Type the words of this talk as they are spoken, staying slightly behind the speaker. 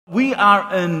We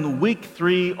are in week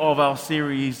 3 of our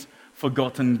series,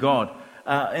 Forgotten God.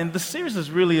 And the series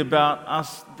is really about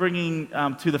us bringing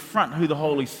to the front who the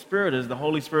Holy Spirit is. The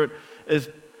Holy Spirit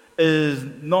is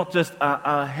not just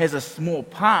has a small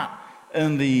part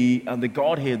in the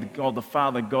Godhead, God the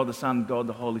Father, God the Son, God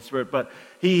the Holy Spirit, but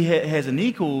He has an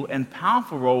equal and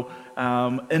powerful role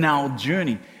in our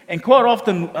journey. And quite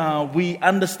often we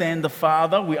understand the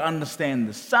Father, we understand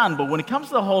the Son, but when it comes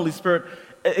to the Holy Spirit,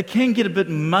 it can get a bit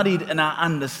muddied in our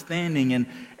understanding,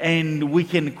 and we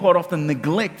can quite often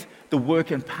neglect the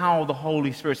work and power of the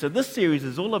Holy Spirit. So this series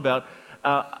is all about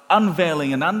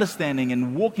unveiling and understanding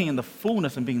and walking in the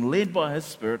fullness and being led by His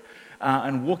Spirit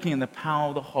and walking in the power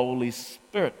of the Holy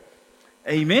Spirit.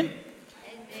 Amen? Amen.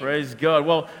 Praise God.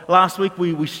 Well, last week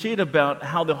we shared about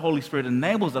how the Holy Spirit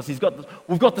enables us.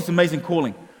 We've got this amazing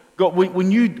calling. When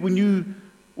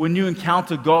you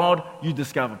encounter God, you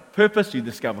discover purpose, you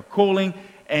discover calling,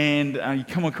 and you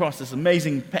come across this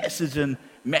amazing passage in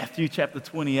Matthew chapter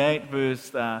 28,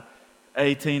 verse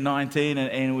 18, 19,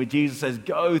 and where Jesus says,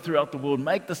 "Go throughout the world,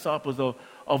 make disciples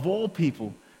of all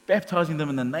people, baptizing them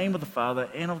in the name of the Father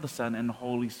and of the Son and the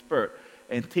Holy Spirit,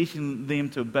 and teaching them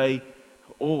to obey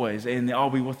always, and I'll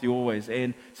be with you always."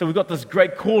 And so we've got this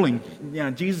great calling.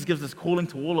 Jesus gives this calling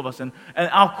to all of us, and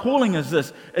our calling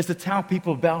is to tell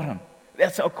people about Him.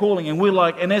 That's our calling, and we're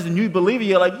like, and as a new believer,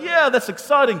 you're like, yeah, that's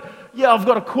exciting. Yeah, I've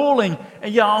got a calling,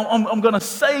 and yeah, I'm going to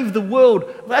save the world.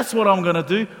 That's what I'm going to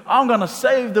do. I'm going to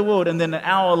save the world. And then an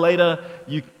hour later,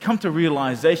 you come to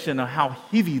realization of how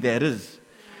heavy that is,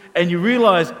 and you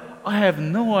realize, I have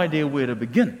no idea where to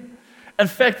begin. In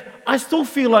fact, I still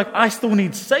feel like I still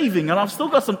need saving, and I've still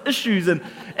got some issues and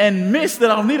mess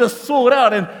that I'll need to sort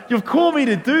out. And you've called me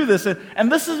to do this,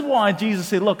 and this is why Jesus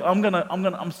said, "Look,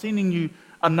 I'm sending you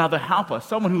another helper,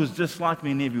 someone who is just like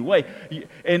me in every way."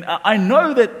 And I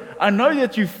know that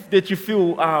you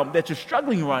feel that you're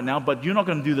struggling right now, but you're not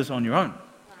going to do this on your own.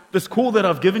 This call that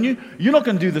I've given you, you're not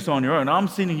going to do this on your own. I'm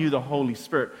sending you the Holy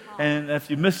Spirit. And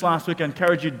if you missed last week, I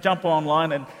encourage you to jump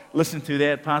online and listen to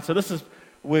that part. So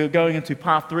we're going into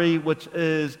part 3, which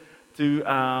is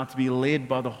to be led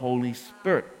by the Holy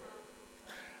Spirit.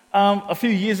 A couple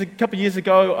of years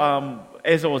ago,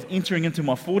 as I was entering into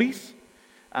my 40s,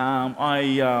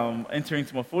 entering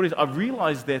into my 40s, I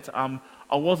realized that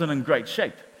I wasn't in great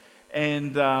shape.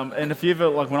 And if you ever,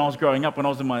 like when I was growing up, when I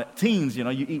was in my teens, you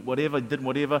eat whatever, did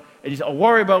whatever, and you say, I'll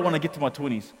worry about when I get to my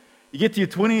 20s. You get to your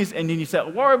 20s, and then you say,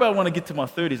 I'll worry about when I get to my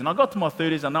 30s. And I got to my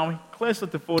 30s, and now I'm closer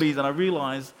to 40s, and I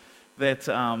realized that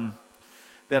I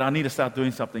need to start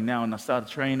doing something now. And I started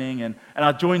training, and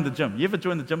I joined the gym. You ever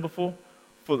joined the gym before?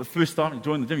 For the first time, you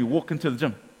join the gym, you walk into the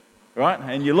gym, right?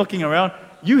 And you're looking around.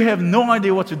 You have no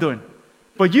idea what you're doing.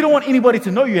 But you don't want anybody to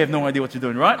know you have no idea what you're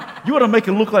doing, right? You want to make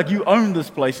it look like you own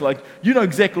this place, like you know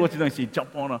exactly what you're doing. So you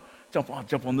jump on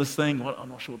this thing. I'm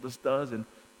not sure what this does, and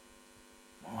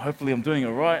hopefully I'm doing it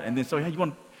right. And then so hey,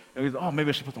 maybe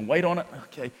I should put some weight on it.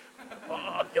 Okay.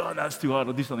 Oh, no, that's too hard.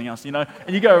 I'll do something else, And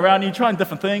you go around and you're trying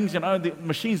different things. The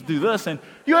machines do this, and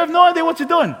you have no idea what you're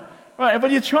doing, right?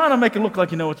 But you're trying to make it look like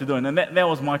you know what you're doing, and that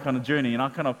was my kind of journey. And I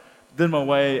kind of did my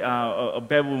way,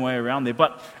 babbled my way around there.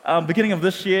 But beginning of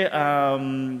this year,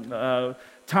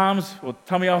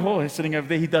 Tamiaho, he's sitting over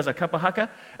there, he does a kapa haka,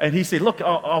 and he said, look,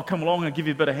 I'll come along and give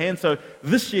you a bit of hand. So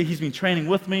this year he's been training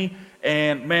with me,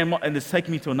 and man, and it's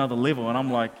taken me to another level. And I'm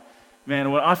like, man,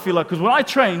 I feel like, because when I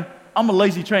train, I'm a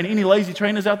lazy trainer. Any lazy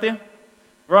trainers out there?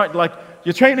 Right? Like,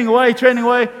 you're training away,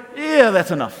 yeah,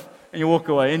 that's enough. And you walk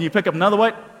away, and you pick up another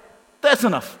weight, that's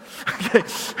enough. Okay,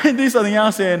 and do something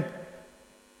else, and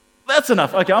that's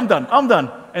enough. Okay, I'm done.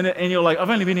 And you're like, I've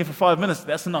only been here for 5 minutes.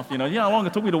 That's enough. You know how long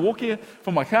it took me to walk here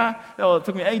from my car? Oh, it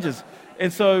took me ages.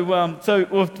 And so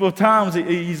with times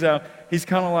he's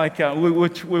kind of like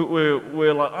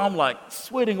we're like, I'm like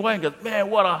sweating away and goes,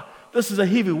 man, this is a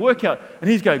heavy workout. And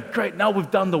he's going, great. Now we've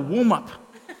done the warm up.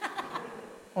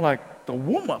 I'm like, the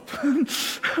warm up.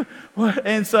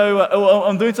 And so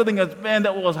I'm doing something. Goes, man,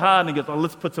 that was hard. And he goes, oh,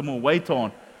 let's put some more weight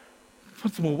on.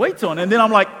 And then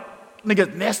I'm like. And he goes,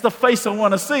 that's the face I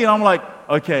want to see. And I'm like,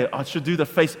 okay, I should do the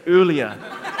face earlier.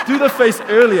 And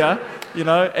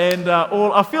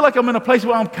I feel like I'm in a place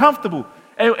where I'm comfortable.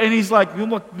 And he's like,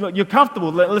 look, you're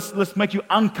comfortable. Let's make you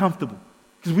uncomfortable.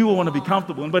 Because we all want to be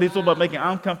comfortable. But it's all about making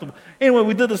uncomfortable. Anyway,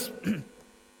 we did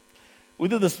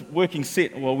this working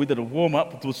set. Well, we did a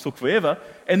warm-up, which took forever.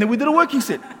 And then we did a working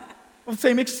set of the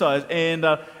same exercise. And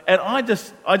I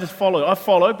just follow. I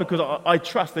follow because I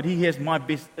trust that he has my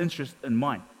best interest in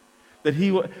mind. That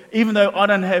even though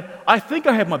I think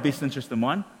I have my best interest in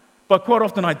mind, but quite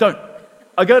often I don't.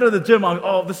 I go to the gym,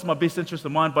 this is my best interest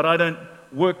in mind, but I don't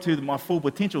work to my full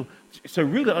potential. So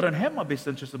really, I don't have my best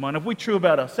interest in mind. If we're true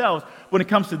about ourselves, when it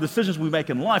comes to decisions we make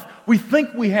in life, we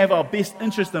think we have our best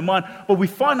interest in mind, but we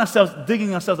find ourselves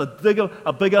digging ourselves a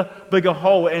bigger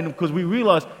hole, and because we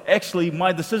realize, actually,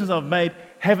 my decisions I've made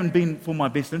haven't been for my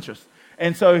best interest.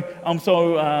 And so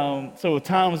at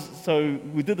times,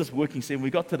 we did this working session. We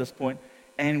got to this point,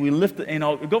 and we lifted, and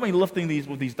it got me lifting these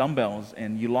with these dumbbells,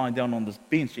 and you lie down on this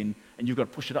bench, and you've got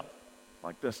to push it up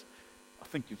like this. I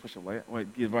think you push it away.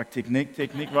 Wait, get right technique,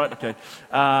 right? Okay.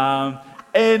 But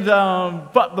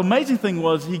the amazing thing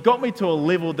was, he got me to a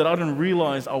level that I didn't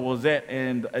realize I was at,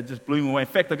 and it just blew me away. In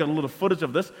fact, I got a little footage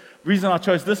of this. The reason I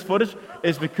chose this footage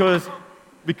is because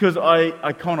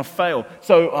I kind of failed.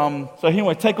 So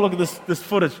anyway, take a look at this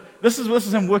footage. This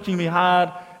is him working me hard.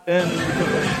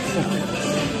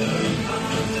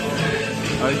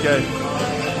 Okay.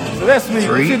 So that's me.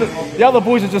 See the other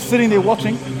boys are just sitting there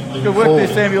watching. Good work there,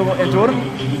 Samuel and Jordan.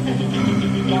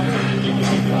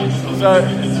 So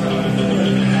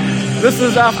this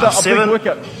is after a big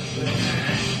workout.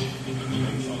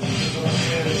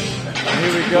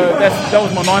 Here we go. That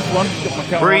was my 9th one. Get my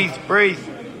camera Breathe.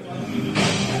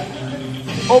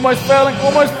 Almost failing,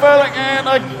 and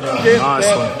I get Nice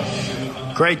that.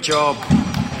 one. Great job.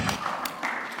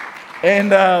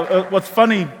 And what's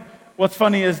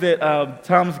funny is that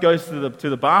Tom goes to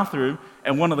the bathroom,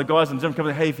 and one of the guys in the gym comes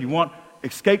and, hey, if you want,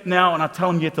 escape now, and I tell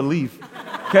him you have to leave.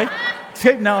 Okay?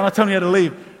 Escape now, and I tell him you have to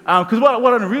leave. Because what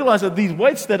I didn't realize is these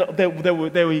weights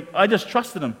I just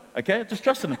trusted him. Okay? I just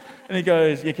trusted him. And he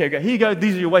goes, yeah, okay, here you go,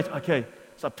 these are your weights. Okay.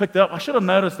 So I picked it up. I should have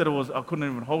noticed that I couldn't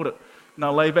even hold it. And I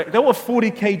lay back. They were 40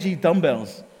 kg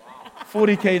dumbbells.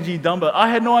 40 kg dumbbell. I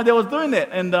had no idea I was doing that.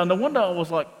 And no wonder I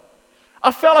was like,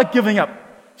 I felt like giving up.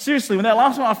 Seriously, when that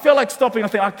last one, I felt like stopping. I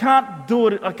think, I can't do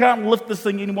it. I can't lift this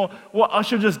thing anymore. I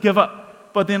should just give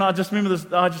up. But then I just remember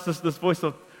this voice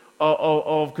of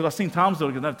because I've seen Tom's do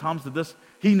it, because Tom's did this.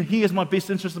 He is my best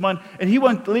interest of mine, and he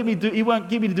won't get me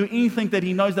to do anything that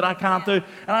he knows that I can't do. And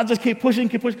I just keep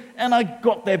pushing, and I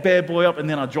got that bad boy up, and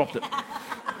then I dropped it.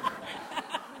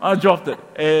 I dropped it.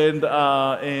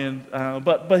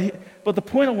 But the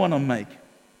point I want to make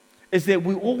is that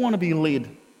we all want to be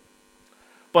led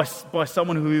by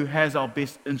someone who has our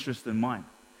best interest in mind.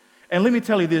 And let me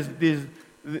tell you,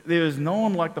 there is no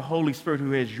one like the Holy Spirit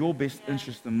who has your best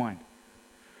interest in mind.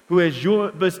 Who has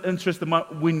your best interest in mind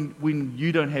when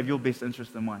you don't have your best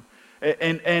interest in mind.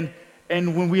 And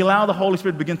when we allow the Holy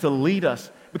Spirit to begin to lead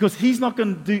us, because He's not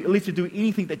going to let you do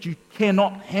anything that you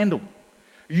cannot handle.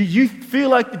 You feel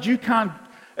like that you can't,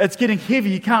 it's getting heavy,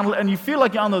 you can't, and you feel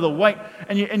like you're under the weight,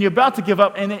 and you're about to give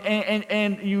up,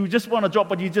 and you just want to drop,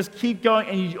 but you just keep going,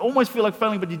 and you almost feel like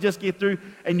failing, but you just get through,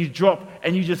 and you drop,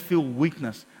 and you just feel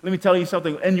weakness. Let me tell you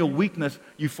something, in your weakness,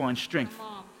 you find strength.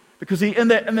 Because in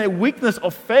that weakness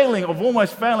of failing, of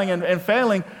almost failing and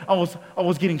failing, I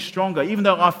was getting stronger. Even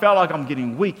though I felt like I'm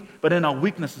getting weak, but in our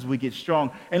weaknesses we get strong.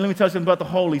 And let me tell you something about the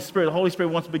Holy Spirit. The Holy Spirit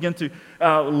wants to begin to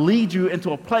lead you into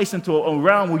a place, into a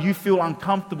realm where you feel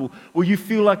uncomfortable, where you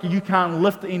feel like you can't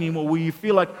lift anymore, where you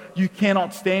feel like you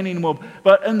cannot stand anymore.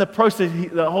 But in the process,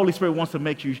 the Holy Spirit wants to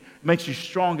makes you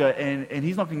stronger, and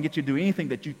He's not going to get you to do anything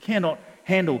that you cannot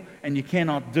handle and you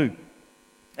cannot do.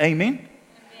 Amen?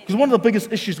 Because one of the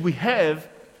biggest issues we have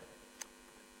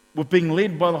with being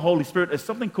led by the Holy Spirit is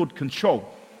something called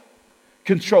control.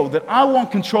 Control. That I want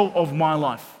control of my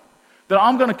life. That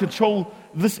I'm going to control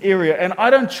this area. And I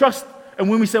don't trust. And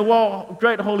when we say, well,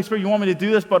 great, Holy Spirit, you want me to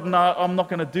do this, but no, I'm not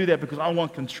going to do that because I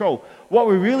want control. What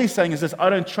we're really saying is this: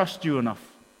 I don't trust you enough.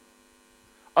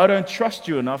 I don't trust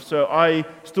you enough, so I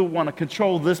still want to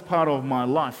control this part of my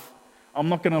life. I'm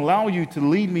not going to allow you to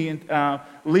lead me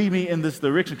in this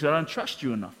direction because I don't trust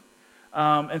you enough.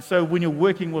 And so when you're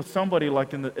working with somebody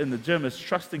like in the gym, it's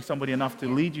trusting somebody enough to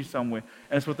lead you somewhere.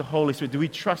 And it's with the Holy Spirit. Do we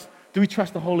trust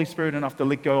the Holy Spirit enough to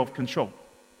let go of control?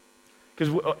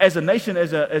 Because as a nation,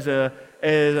 as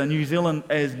New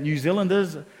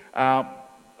Zealanders,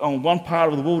 on one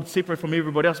part of the world, separate from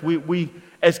everybody else, we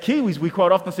as Kiwis, we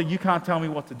quite often say, you can't tell me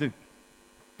what to do.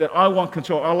 That I want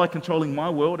control. I like controlling my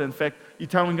world. In fact, you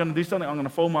tell me I'm going to do something, I'm going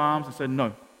to fold my arms and say,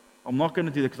 no, I'm not going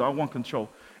to do that because I want control.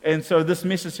 And so this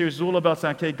message series is all about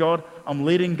saying, okay, God, I'm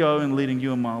letting go and leading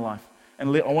you in my life. And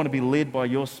I want to be led by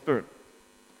your Spirit.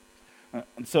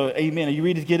 And so, amen. Are you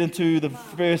ready to get into the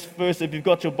first verse? If you've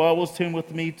got your Bibles, turn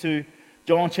with me to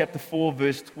John chapter 4,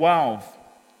 verse 12.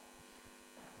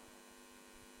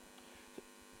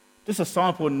 This is a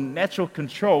sign for natural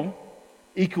control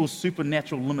equals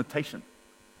supernatural limitation.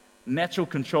 Natural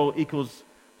control equals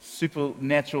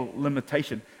supernatural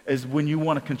limitation. Is when you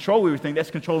want to control everything,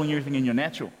 that's controlling everything in your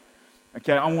natural.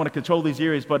 Okay, I want to control these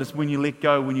areas, but it's when you let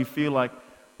go, when you feel like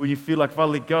when you feel like if I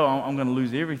let go, I'm going to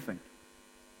lose everything.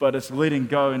 But it's letting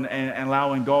go and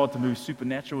allowing God to move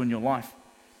supernatural in your life.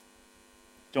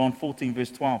 John 14,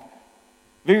 verse 12.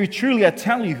 Very truly, I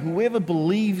tell you, whoever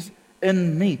believes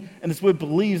in me, and this word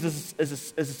believes is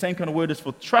the same kind of word as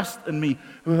for trust in me,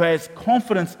 who has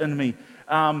confidence in me,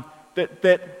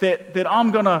 that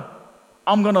I'm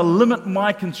gonna limit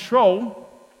my control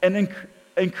and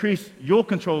increase your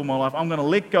control of my life. I'm gonna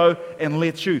let go and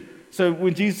let you. So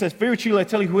when Jesus says, very truly, I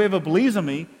tell you, whoever believes in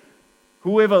me,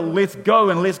 whoever lets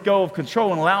go of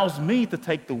control and allows me to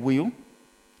take the wheel,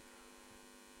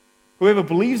 whoever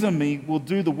believes in me will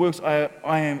do the works I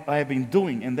have been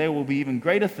doing, and there will be even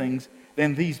greater things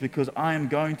than these, because I am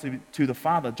going to the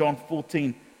Father. John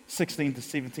 14, 16 to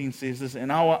 17 says this, and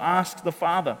I will ask the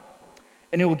Father,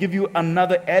 and he will give you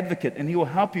another advocate, and he will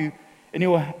help you,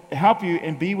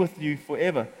 and be with you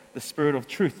forever, the Spirit of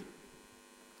truth.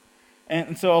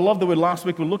 And so I love the word. Last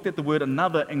week we looked at the word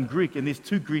another in Greek, and there's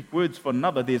two Greek words for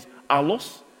another. There's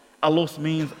allos. Allos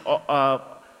means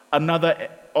another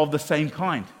of the same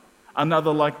kind.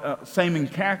 Another like same in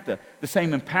character, the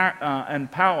same in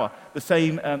power, the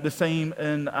same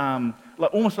in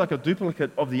like almost like a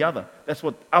duplicate of the other. That's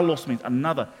what allos means,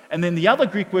 another. And then the other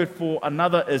Greek word for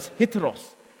another is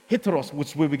heteros. Heteros, which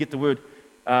is where we get the word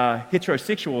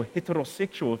heterosexual or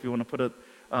heterosexual, if you want to put it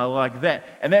like that.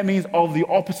 And that means of the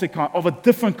opposite kind, of a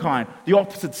different kind, the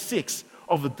opposite sex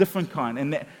of a different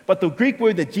kind. But the Greek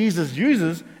word that Jesus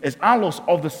uses is allos,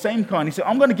 of the same kind. He said,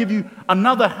 I'm going to give you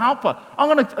another helper.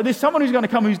 There's someone who's going to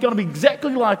come who's going to be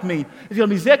exactly like me. He's going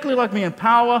to be exactly like me in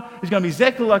power. He's going to be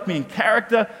exactly like me in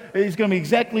character. He's going to be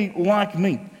exactly like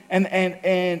me. And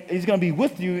he's going to be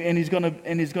with you, and he's going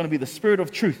to be the Spirit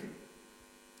of truth.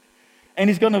 And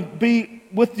he's going to be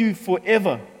with you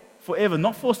forever. Forever,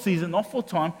 not for a season, not for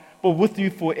time, but with you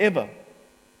forever.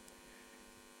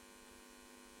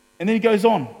 And then he goes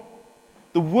on.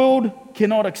 The world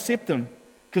cannot accept him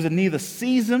because it neither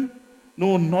sees him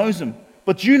nor knows him.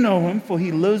 But you know him, for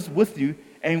he lives with you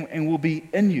and will be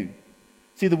in you.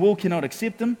 See, the world cannot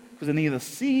accept him because they neither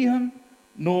see him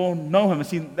nor know him. And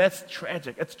see, that's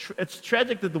tragic. It's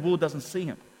tragic that the world doesn't see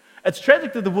him. It's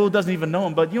tragic that the world doesn't even know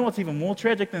him. But you know what's even more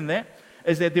tragic than that?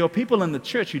 Is that there are people in the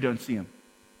church who don't see him.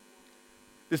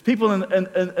 There's people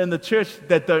in the church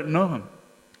that don't know him.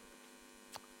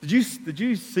 Did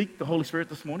you seek the Holy Spirit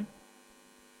this morning?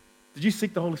 Did you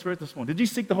seek the Holy Spirit this morning? Did you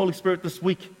seek the Holy Spirit this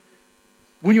week?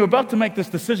 When you're about to make this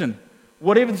decision,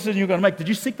 whatever decision you're going to make, did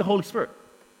you seek the Holy Spirit?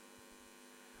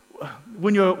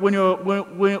 When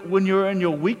you're in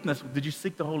your weakness, did you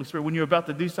seek the Holy Spirit? When you're about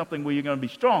to do something where you're going to be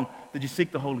strong, did you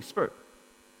seek the Holy Spirit?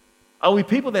 Are we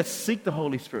people that seek the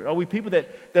Holy Spirit? Are we people that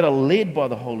are led by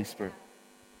the Holy Spirit?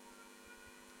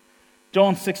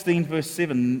 John 16, verse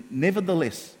 7,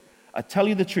 nevertheless, I tell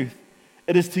you the truth,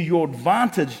 it is to your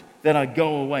advantage that I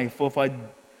go away. For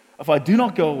if I do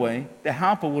not go away, the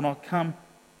helper will not come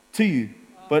to you.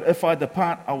 But if I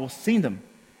depart, I will send him.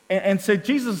 And so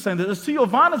Jesus is saying that it's to your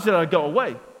advantage that I go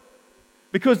away.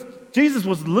 Because Jesus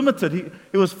was limited.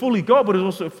 He was fully God, but he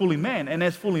was also fully man. And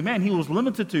as fully man, he was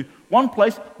limited to one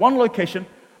place, one location,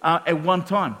 at one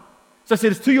time. So I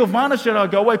said, it's to your advantage that I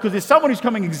go away, because there's someone who's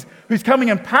coming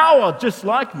in power just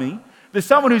like me. There's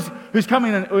someone who's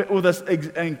coming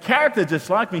in character just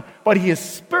like me, but he is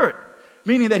spirit,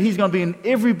 meaning that he's going to be in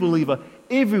every believer,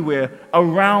 everywhere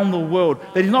around the world.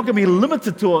 That he's not going to be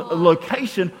limited to a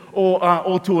location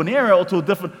or to an area or to a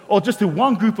different, or just to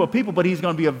one group of people, but he's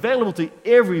going to be available to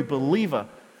every believer.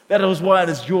 That is why it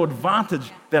is your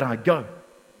advantage that I go.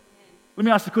 Let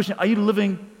me ask the question, are you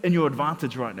living in your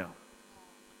advantage right now?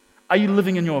 Are you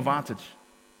living in your advantage?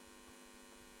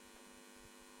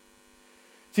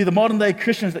 See, the modern day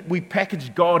Christians, we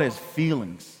package God as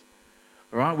feelings.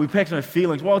 All right? We package him as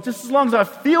feelings. Well, just as long as I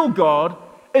feel God,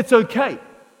 it's okay.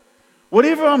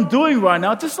 Whatever I'm doing right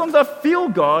now, just as long as I feel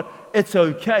God, it's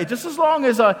okay. Just as long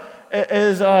as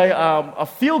I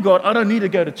feel God, I don't need to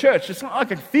go to church. Just as long as I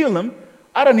can feel him,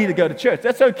 I don't need to go to church.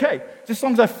 That's okay. Just as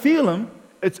long as I feel him,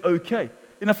 it's okay.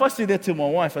 And if I say that to my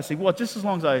wife, I say, well, just as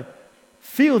long as I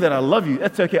feel that I love you,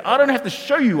 that's okay. I don't have to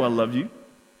show you I love you.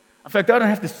 In fact, I don't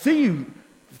have to see you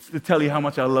to tell you how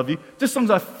much I love you. Just as long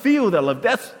as I feel that I love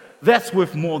you, that's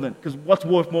worth more than, because what's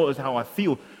worth more is how I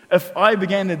feel. If I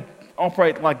began to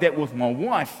operate like that with my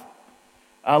wife,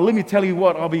 let me tell you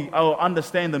what, I'll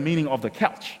understand the meaning of the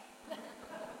couch.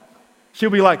 She'll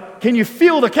be like, can you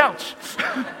feel the couch?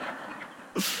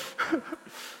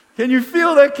 Can you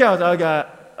feel that couch? I go,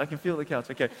 I can feel the couch.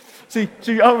 Okay. See,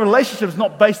 our relationship is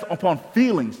not based upon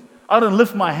feelings. I don't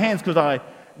lift my hands because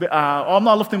I'm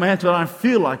not lifting my hands because I don't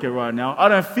feel like it right now. I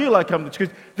don't feel like coming to church.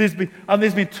 There's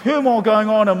been turmoil going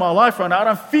on in my life right now. I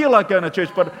don't feel like going to church,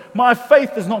 but my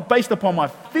faith is not based upon my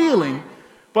feeling,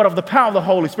 but of the power of the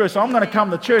Holy Spirit. So I'm going to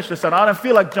come to church this Sunday. I don't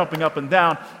feel like jumping up and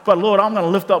down, but Lord, I'm going to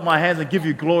lift up my hands and give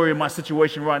you glory in my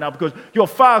situation right now because you're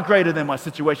far greater than my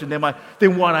situation,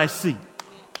 than what I see.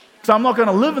 So I'm not going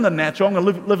to live in the natural. I'm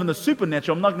going to live in the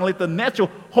supernatural. I'm not going to let the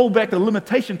natural hold back the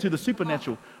limitation to the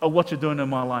supernatural of what you're doing in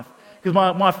my life. Because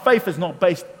my faith is not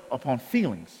based upon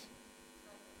feelings.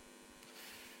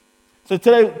 So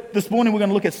this morning, we're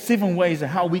going to look at 7 ways of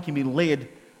how we can be led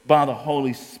by the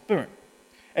Holy Spirit.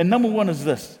 And number 1 is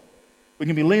this. We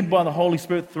can be led by the Holy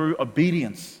Spirit through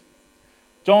obedience.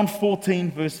 John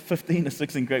 14, verse 15 to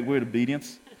 16, great word,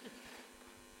 obedience.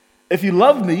 If you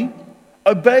love me,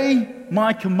 obey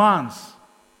my commands,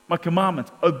 my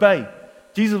commandments, obey.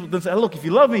 Jesus then said, look, if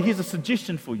you love me, here's a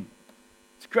suggestion for you.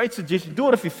 It's a great suggestion. Do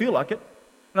it if you feel like it.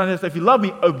 No, if you love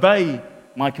me, obey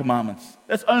my commandments.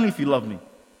 That's only if you love me.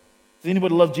 Does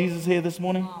anybody love Jesus here this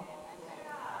morning?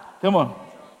 Come on.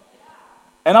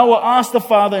 And I will ask the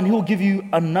Father, and He'll give you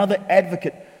another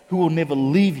advocate who will never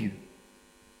leave you.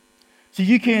 So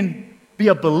you can be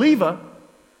a believer,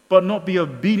 but not be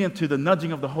obedient to the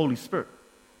nudging of the Holy Spirit.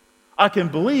 I can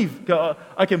believe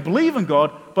in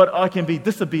God, but I can be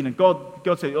disobedient.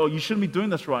 God said, "Oh, you shouldn't be doing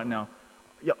this right now."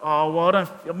 Yeah, oh, well, I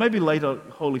don't. Maybe later,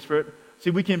 Holy Spirit. See,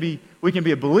 we can be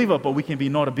a believer, but we can be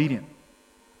not obedient.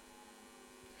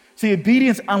 See,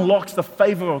 obedience unlocks the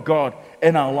favor of God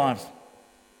in our lives.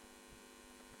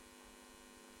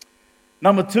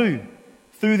 Number 2,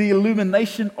 through the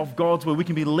illumination of God's word, we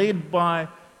can be led by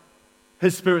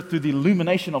His Spirit through the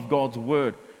illumination of God's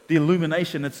word. The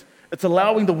illumination, it's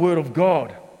allowing the word of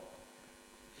God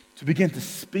to begin to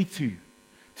speak to you,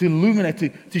 to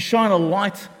illuminate, to shine a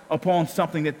light upon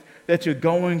something that you're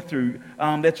going through,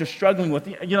 that you're struggling with.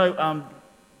 You know,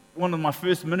 one of my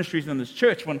first ministries in this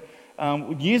church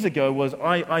years ago was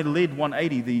I led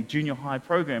 180, the junior high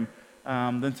program,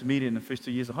 the intermediate and the first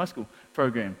 2 years of high school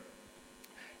program.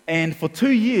 And for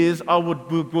 2 years,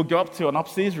 we'll go up to an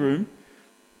upstairs room,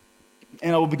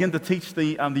 and I will begin to teach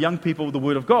the young people the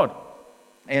Word of God.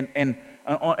 And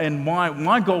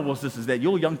my goal was this: is that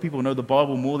your young people know the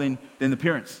Bible more than the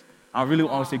parents. I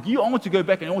said, I want you to go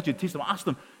back and I want you to teach them. I asked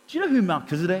them, do you know who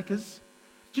Melchizedek is?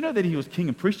 Do you know that he was king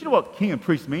and priest? Do you know what king and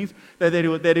priest means? That he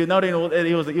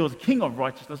was a king of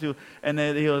righteousness, and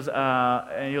that he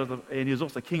was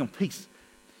also king of peace.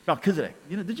 Melchizedek.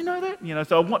 Did you know that?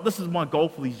 So this is my goal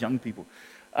for these young people.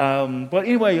 But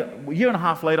anyway, a year and a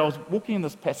half later, I was walking in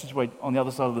this passageway on the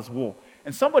other side of this wall,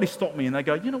 and somebody stopped me and they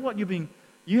go, "You know what?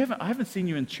 I haven't seen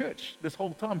you in church this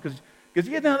whole time that's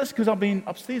because I've been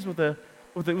upstairs with the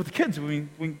kids. We've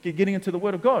been getting into the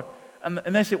Word of God." And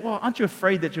they said, "Well, aren't you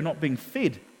afraid that you're not being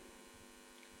fed?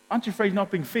 Aren't you afraid you're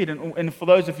not being fed?" And for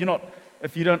those, if you're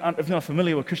not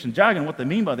familiar with Christian jargon, what they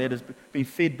mean by that is being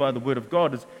fed by the Word of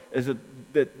God is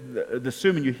that the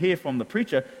sermon you hear from the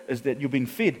preacher is that you're being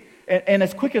fed. And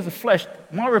as quick as a flash,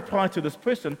 my reply to this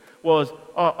person was,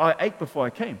 I ate before I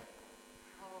came.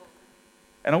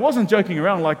 And I wasn't joking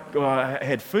around like I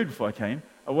had food before I came.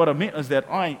 What I meant is that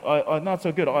not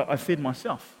so good, I fed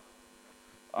myself.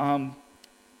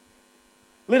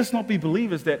 Let us not be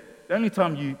believers that the only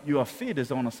time you are fed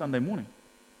is on a Sunday morning.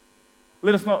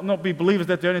 Let us not be believers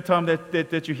that the only time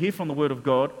that you hear from the Word of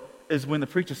God is when the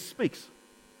preacher speaks.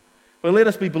 But let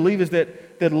us be believers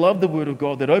that love the Word of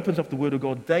God, that opens up the Word of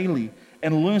God daily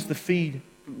and learn to feed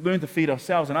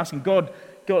ourselves, and asking God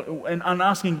and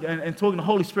asking and talking to the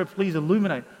Holy Spirit, please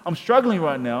illuminate. I'm struggling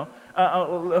right now.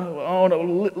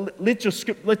 Let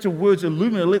your words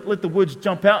illuminate. Let the words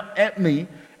jump out at me,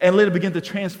 and let it begin to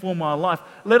transform my life.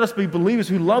 Let us be believers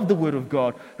who love the Word of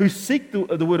God, who seek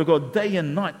the Word of God day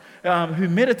and night, who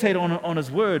meditate on His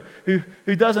Word,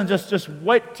 who doesn't just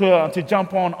wait to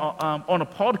jump on a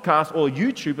podcast or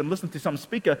YouTube and listen to some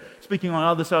speaker speaking on the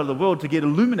other side of the world to get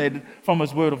illuminated from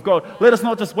His Word of God. Let us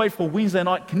not just wait for Wednesday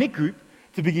night Connect group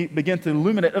to begin to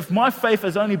illuminate. If my faith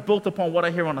is only built upon what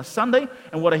I hear on a Sunday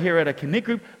and what I hear at a Connect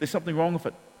group, there's something wrong with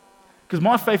it. Because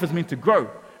my faith is meant to grow.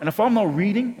 And if I'm not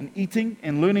reading and eating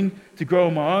and learning to grow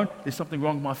on my own, there's something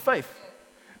wrong with my faith.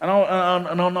 And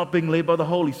I'm not being led by the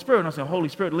Holy Spirit. And I say, Holy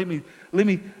Spirit, let me.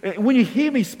 When you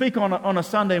hear me speak on a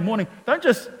Sunday morning, don't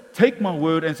just take my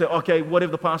word and say, okay,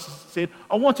 whatever the pastor said.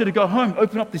 I want you to go home,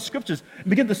 open up the Scriptures, and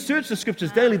begin to search the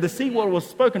Scriptures daily to see what was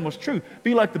spoken was true.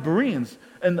 Be like the Bereans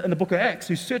in the book of Acts,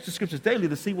 who searched the Scriptures daily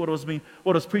to see what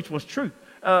was preached was true.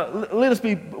 Let us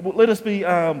be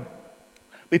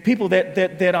people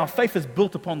that our faith is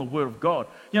built upon the Word of God.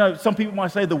 Some people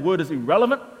might say the Word is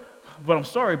irrelevant, but I'm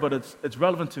sorry, but it's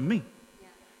relevant to me.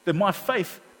 That my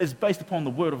faith is based upon the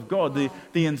Word of God, the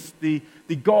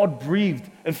God-breathed.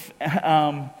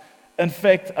 In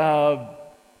fact,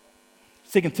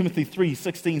 2 Timothy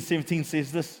 3:16-17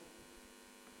 says this: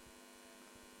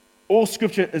 all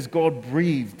Scripture is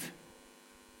God-breathed.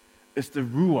 It's the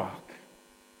Ruach.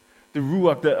 The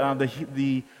Ruach,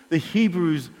 the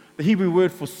Hebrew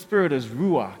word for spirit is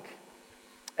Ruach.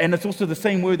 And it's also the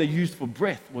same word they used for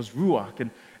breath was Ruach.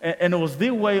 And it was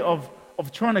their way of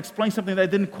trying to explain something they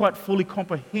didn't quite fully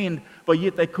comprehend, but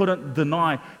yet they couldn't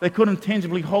deny. They couldn't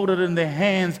tangibly hold it in their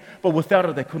hands, but without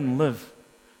it they couldn't live.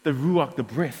 The Ruach, the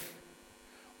breath.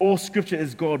 All Scripture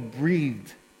is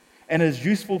God-breathed and is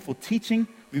useful for teaching,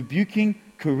 rebuking,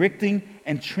 correcting,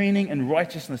 and training in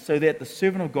righteousness, so that the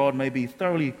servant of God may be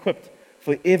thoroughly equipped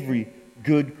for every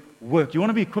good work. You want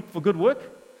to be equipped for good work?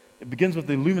 It begins with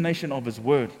the illumination of His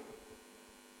Word.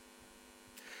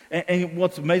 And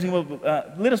what's amazing,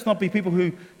 let us not be people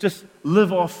who just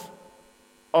live off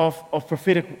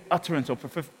prophetic utterance or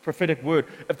prophetic word.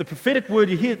 If the prophetic word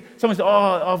you hear, someone says,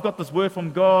 "Oh, I've got this word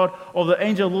from God," or "the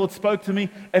angel of the Lord spoke to me,"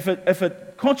 if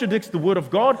it contradicts the word of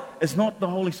God, it's not the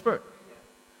Holy Spirit.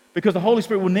 Because the Holy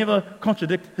Spirit will never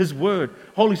contradict His word.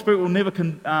 Holy Spirit will never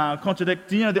contradict.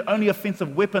 Do you know the only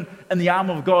offensive weapon in the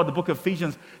armor of God, the book of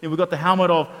Ephesians, we've got the helmet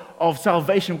of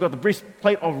salvation, we've got the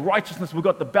breastplate of righteousness, we've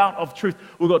got the belt of truth,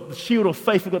 we've got the shield of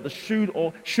faith, we've got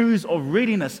the shoes of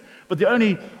readiness. But the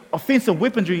only offensive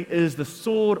weaponry is the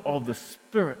sword of the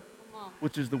Spirit,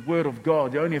 which is the word of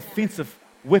God. The only offensive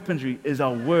weaponry is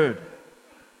our word.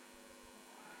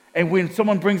 And when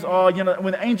someone brings, if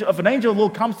an angel of the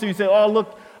Lord comes to you and says, "Oh,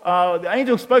 look, the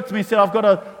angel spoke to me and said,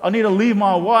 I need to leave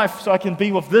my wife so I can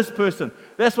be with this person."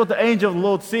 That's what the angel of the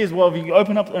Lord says. Well, if you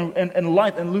open up in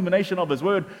light and illumination of His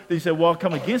word, then you say, "Well, I'll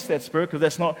come against that spirit because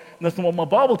that's not what my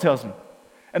Bible tells me."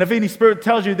 And if any spirit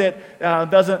tells you that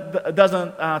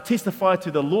doesn't testify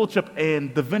to the lordship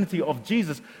and divinity of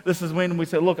Jesus, this is when we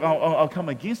say, "Look, I'll come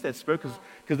against that spirit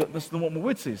because this is not what my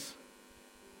word says."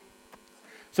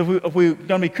 So if we're going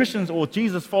to be Christians or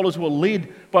Jesus followers who are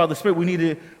led by the Spirit, we need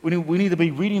to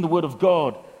be reading the Word of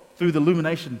God through the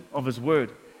illumination of His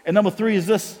Word. And number 3 is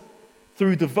this: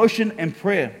 through devotion and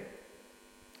prayer.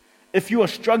 If you are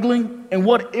struggling in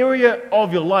what area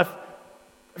of your life,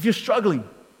 if you're struggling,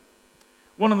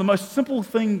 one of the most simple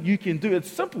things you can do, it's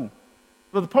simple,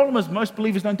 but the problem is most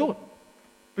believers don't do it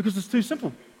because it's too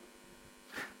simple.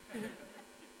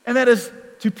 And that is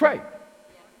to pray.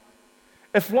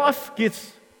 If life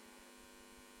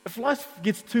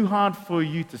gets too hard for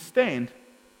you to stand,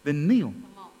 then kneel.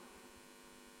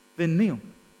 Then kneel.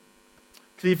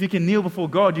 See, if you can kneel before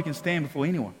God, you can stand before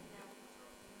anyone.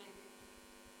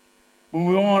 When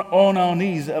we're on our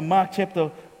knees, Mark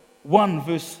chapter 1,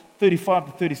 verse 35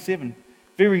 to 37,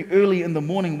 very early in the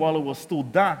morning while it was still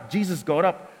dark, Jesus got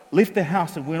up, left the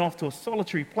house and went off to a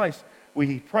solitary place where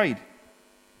He prayed.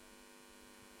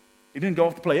 He didn't go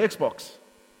off to play Xbox.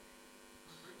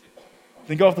 He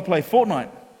didn't go off to play Fortnite.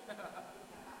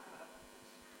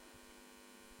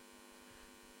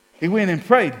 He went and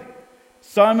prayed.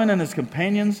 Simon and his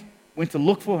companions went to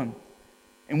look for Him.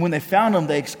 And when they found Him,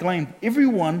 they exclaimed,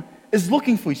 "Everyone is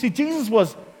looking for you." See, Jesus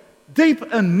was deep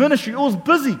in ministry. It was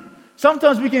busy.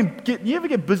 Sometimes you ever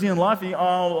get busy in life?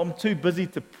 I'm too busy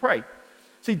to pray.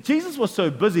 See, Jesus was so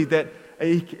busy that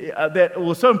it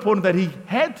was so important that He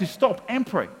had to stop and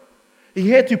pray. He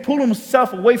had to pull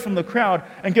Himself away from the crowd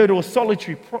and go to a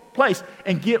solitary place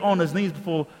and get on His knees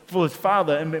before His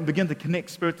Father and begin to connect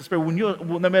spirit to spirit. Let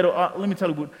me tell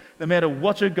you, no matter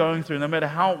what you're going through, no matter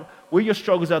where your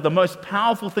struggles are, the most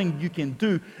powerful thing you can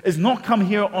do is not come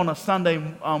here on a Sunday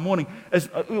morning,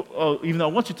 even though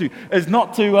I want you to,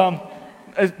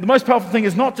 the most powerful thing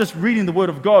is not just reading the Word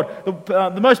of God.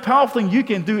 The most powerful thing you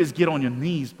can do is get on your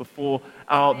knees before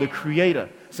the Creator.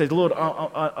 Say, "Lord,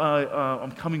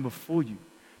 I'm coming before you."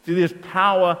 See, there's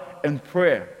power in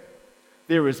prayer.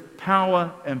 There is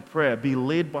power in prayer. Be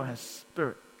led by His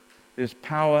Spirit. There's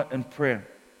power in prayer.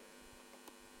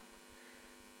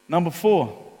 Number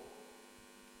 4,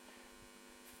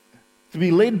 to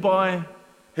be led by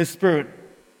His Spirit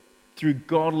through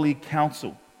godly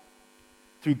counsel.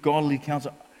 Through godly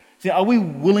counsel. See, are we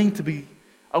willing to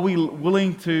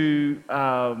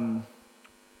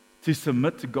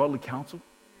submit to godly counsel?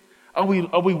 Are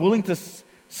we willing to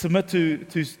submit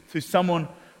to someone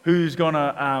who's going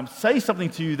to say something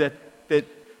to you that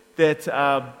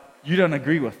you don't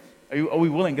agree with? Are we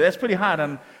willing? That's pretty hard.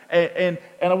 And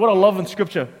what I love in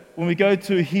Scripture, when we go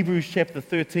to Hebrews chapter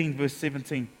 13, verse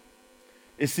 17,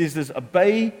 it says this: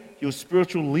 "Obey your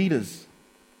spiritual leaders."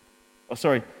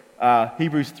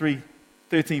 Hebrews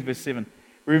 3:13, verse 7.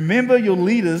 "Remember your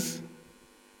leaders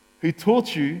who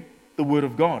taught you the Word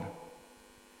of God.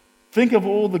 Think of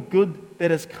all the good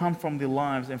that has come from their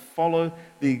lives and follow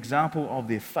the example of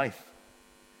their faith.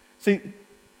 See,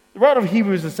 the writer of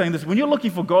Hebrews is saying this: when you're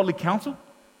looking for godly counsel,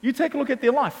 you take a look at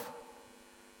their life.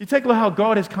 You take a look at how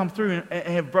God has come through and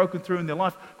have broken through in their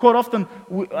life. Quite often,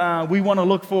 we want to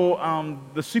look for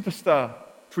the superstar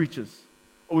preachers,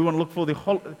 or we want to look for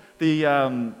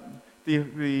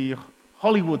the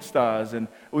Hollywood stars, and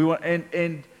we want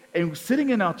and sitting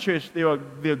in our church, there are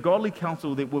godly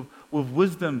counsel that with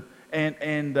wisdom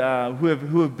and who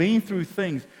have been through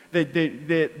things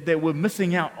that we're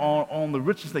missing out on the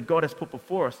riches that God has put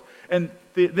before us, and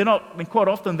they're not. I mean, quite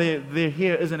often their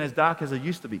hair isn't as dark as it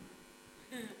used to be.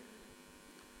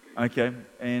 Okay,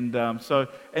 and so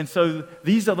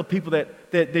these are the people that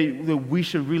we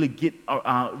should really get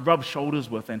rub shoulders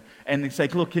with and say,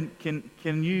 look,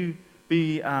 can you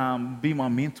be my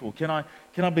mentor? Can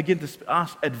I begin to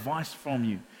ask advice from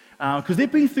you? Because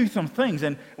they've been through some things,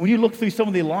 and when you look through some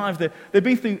of their lives, they've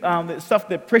been through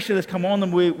that pressure that's come on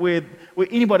them where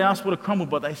anybody else would have crumbled,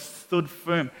 but they stood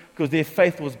firm because their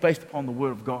faith was based upon the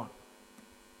Word of God.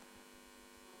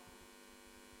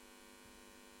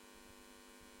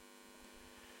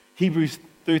 Hebrews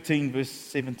 13, verse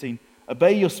 17.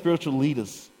 Obey your spiritual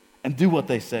leaders and do what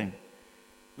they say.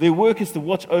 Their work is to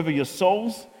watch over your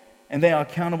souls, and they are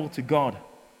accountable to God.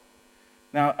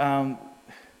 Now,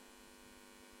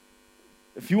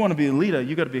 if you want to be a leader,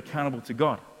 you've got to be accountable to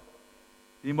God.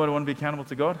 Anybody want to be accountable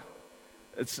to God?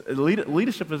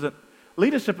 Leadership isn't,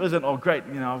 oh great,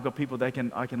 I've got people they can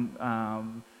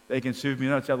serve me.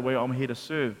 No, it's the other way. I'm here to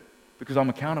serve because I'm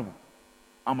accountable.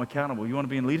 I'm accountable. You want to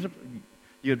be in leadership?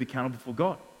 You got to be accountable for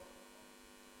God.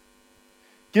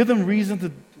 Give them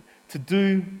reason to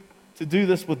do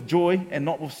this with joy and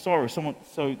not with sorrow.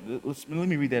 Let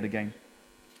me read that again.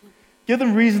 Give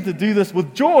them reason to do this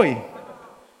with joy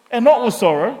and not with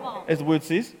sorrow, as the word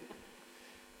says.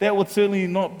 That would certainly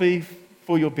not be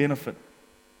for your benefit.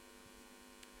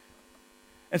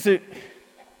 And so,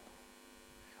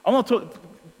 I'm not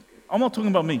talking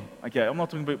about me. Okay, I'm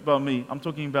not talking about me. I'm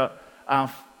talking about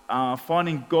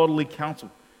finding godly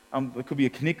counsel. It could be a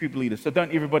Connect group leader, so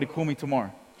don't everybody call me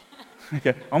tomorrow.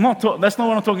 Okay, that's not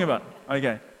what I'm talking about.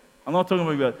 Okay, I'm not talking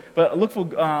about that. But look for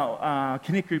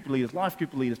Connect group leaders, life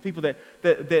group leaders, people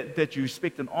that you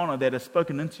respect and honor, that have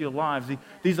spoken into your lives.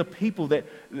 These are people that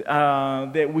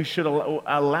we should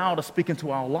allow to speak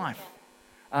into our life,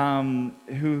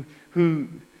 who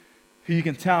you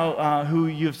can tell who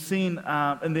you've seen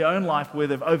in their own life where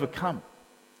they've overcome.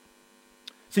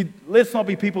 See, let's not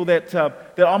be people that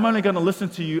I'm only going to listen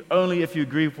to you only if you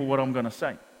agree with what I'm going to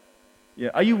say.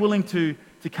 Yeah, are you willing to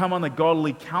come under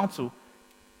godly counsel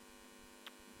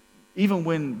even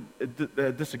when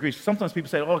it disagrees? Sometimes people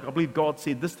say, oh, I believe God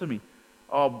said this to me.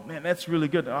 Oh, man, that's really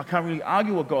good. I can't really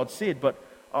argue what God said, but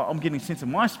I'm getting a sense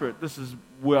in my spirit. This is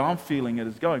where I'm feeling it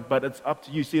is going, but it's up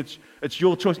to you. See, it's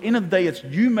your choice. End of the day, it's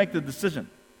you make the decision.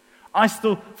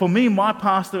 For me, my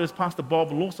pastor is Pastor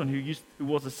Bob Lawson, who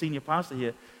was a senior pastor here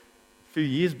a few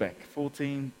years back,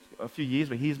 a few years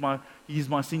back. He's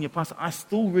my senior pastor. I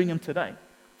still ring him today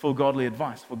for godly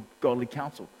advice, for godly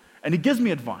counsel. And he gives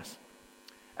me advice.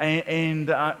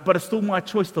 But it's still my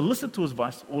choice to listen to his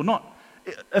advice or not.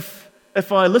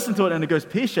 If I listen to it and it goes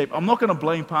pear-shaped, I'm not going to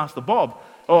blame Pastor Bob.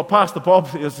 Oh, Pastor Bob,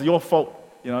 it's your fault.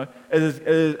 It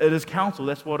is counsel.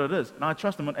 That's what it is. And I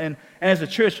trust them. And as a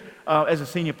church, as a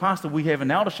senior pastor, we have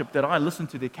an eldership that I listen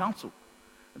to their counsel,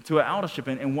 to our eldership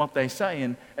and what they say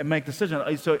and make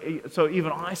decisions. So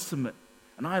even I submit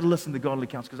and I listen to godly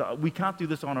counsel because we can't do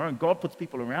this on our own. God puts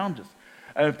people around us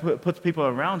and puts people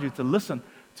around you to listen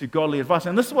to godly advice.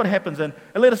 And this is what happens. And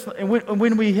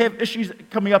when we have issues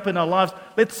coming up in our lives,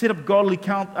 let's set up godly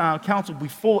counsel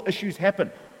before issues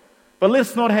happen. But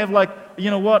let's not have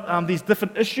these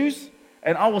different issues,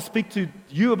 and I will speak to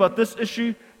you about this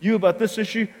issue, you about this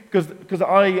issue, because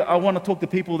I want to talk to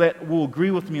people that will agree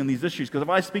with me on these issues. Because if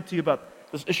I speak to you about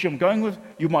this issue I'm going with,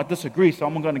 you might disagree, so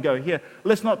I'm going to go here.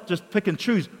 Let's not just pick and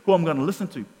choose who I'm going to listen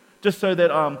to, just so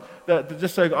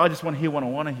I just want to hear what I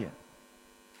want to hear.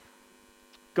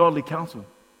 Godly counsel.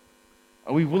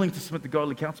 Are we willing to submit to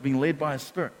godly counsel, being led by His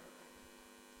Spirit?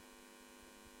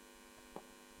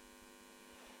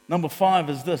 Number 5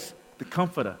 is this, the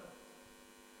Comforter.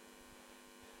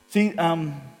 See,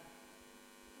 the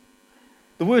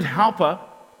word helper,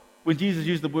 when Jesus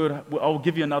used the word, I'll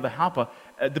give you another helper,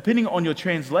 depending on your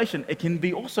translation, it can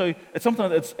be also,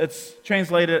 sometimes it's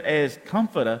translated as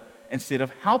comforter instead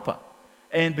of helper.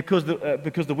 And because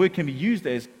the word can be used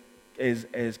as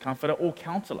comforter or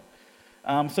counselor.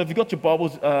 So if you've got your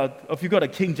Bibles, if you've got a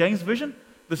King James version,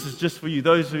 This is just for you.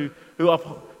 Those who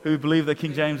believe that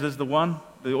King James is the one,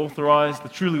 the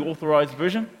truly authorized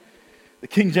version, the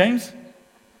King James.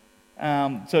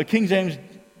 So King James,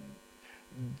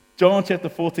 John chapter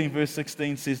 14, verse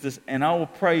 16 says this, "And I will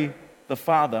pray the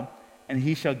Father, and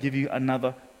he shall give you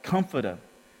another comforter,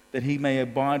 that he may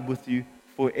abide with you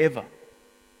forever."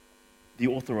 The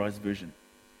authorized version.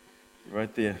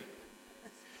 Right there.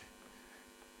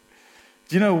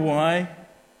 Do you know why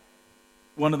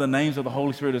one of the names of the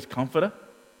Holy Spirit is Comforter?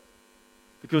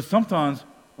 Because sometimes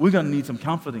we're going to need some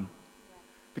comforting.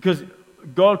 Because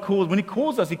when He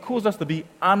calls us to be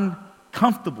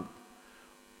uncomfortable.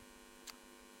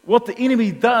 What the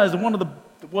enemy does,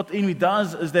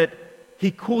 is that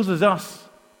he causes us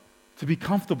to be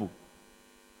comfortable.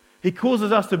 He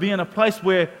causes us to be in a place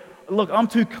where, look, I'm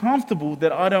too comfortable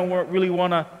that I don't really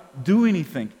want to do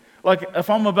anything. Like if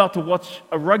I'm about to watch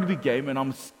a rugby game and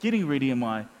I'm getting ready in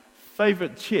my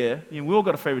favorite chair, we all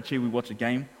got a favorite chair we watch a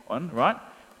game on, right?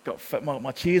 Got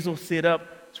my chair's all set up,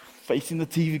 it's facing the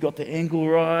TV, got the angle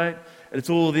right, and it's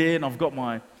all there, and I've got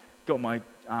my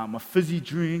fizzy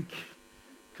drink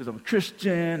because I'm a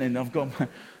Christian, and I've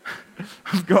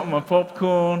got my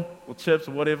popcorn or chips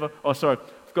or whatever. I've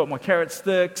got my carrot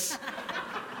sticks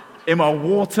and my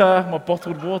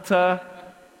bottled water,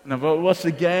 and I've watched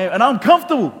the game, and I'm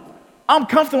comfortable.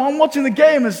 I'm watching the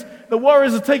game as the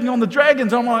Warriors are taking on the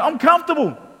Dragons. I'm like, I'm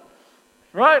comfortable,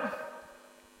 right?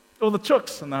 Or the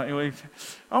Chooks. And anyway,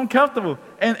 I'm comfortable.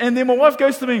 And then my wife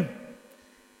goes to me,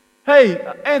 "Hey,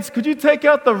 Ants, could you take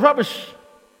out the rubbish?"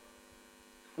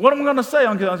 What am I going to say?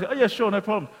 I'm going to say, "Oh, yeah, sure, no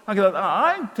problem." I'm going to say,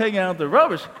 "I ain't taking out the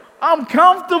rubbish. I'm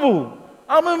comfortable.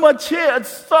 I'm in my chair. It's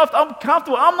soft. I'm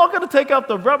comfortable. I'm not going to take out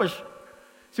the rubbish."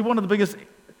 See, one of the biggest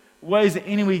ways the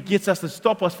enemy gets us to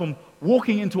stop us from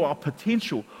walking into our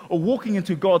potential or walking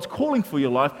into God's calling for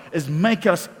your life is make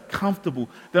us comfortable.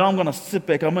 That I'm going to sit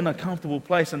back, I'm in a comfortable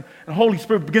place, and the Holy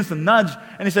Spirit begins to nudge,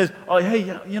 and He says, "Oh,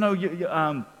 hey,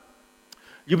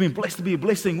 you've been blessed to be a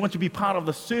blessing. Why don't you be part of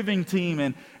the serving team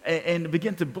and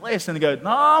begin to bless?" And they go, "No,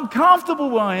 I'm comfortable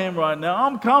where I am right now.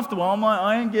 I'm comfortable.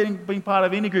 I ain't being part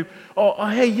of any group." Oh,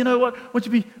 hey, you know what? Why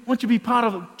don't you be part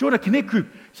of, join a connect group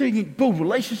so you can build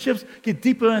relationships, get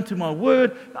deeper into my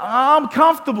word. I'm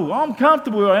comfortable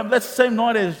where I am. That's the same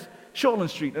night as Shortland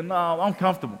Street, and I'm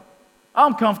comfortable.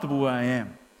 I'm comfortable where I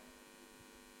am.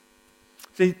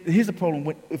 See, here's the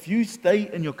problem. If you stay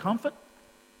in your comfort,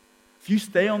 if you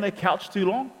stay on that couch too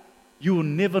long, you will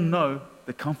never know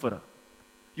the Comforter.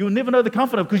 You will never know the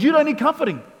Comforter because you don't need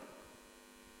comforting.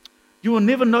 You will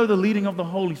never know the leading of the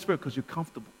Holy Spirit because you're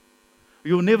comfortable.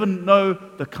 You will never know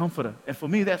the Comforter. And for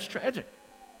me, that's tragic.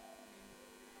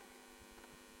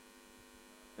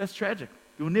 That's tragic.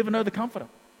 You will never know the Comforter.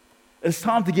 It's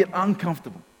time to get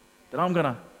uncomfortable. That I'm going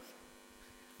to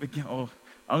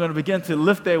begin to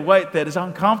lift that weight that is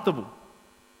uncomfortable.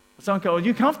 Are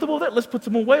you comfortable with that? Let's put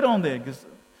some more weight on there.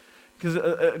 Because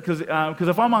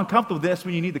if I'm uncomfortable, that's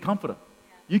when you need the Comforter.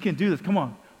 You can do this. Come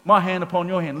on. My hand upon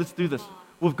your hand. Let's do this.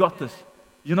 We've got this.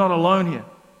 You're not alone here.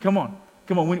 Come on.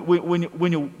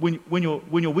 When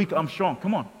you're weak, I'm strong.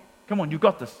 Come on. You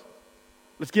got this.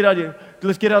 Let's get out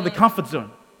of the comfort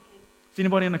zone. Is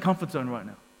anybody in the comfort zone right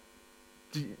now?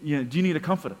 Do you need a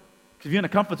comforter? Because if you're in a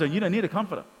comfort zone, you don't need a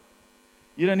comforter.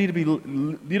 You don't need to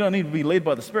be led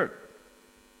by the Spirit.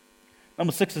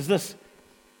 Number 6 is this.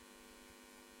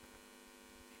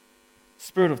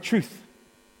 Spirit of truth.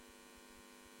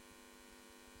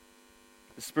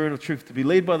 The Spirit of truth. To be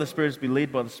led by the Spirit is to be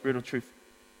led by the Spirit of truth.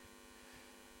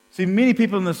 See, many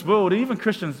people in this world, even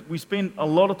Christians, we spend a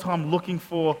lot of time looking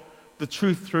for the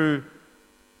truth through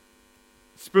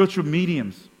spiritual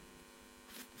mediums,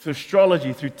 through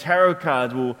astrology, through tarot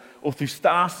cards, or through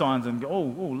star signs, and go,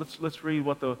 let's read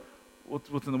what's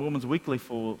in the Woman's Weekly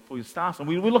for your star sign.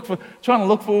 We're trying to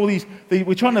look for all these.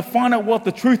 We're trying to find out what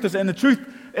the truth is, and the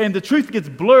truth gets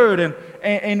blurred,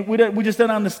 and we just don't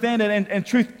understand it, and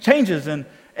truth changes, and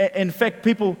in fact,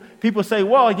 people say,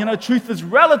 well, truth is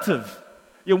relative.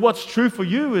 What's true for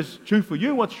you is true for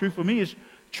you. What's true for me is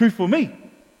true for me.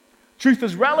 Truth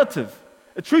is relative.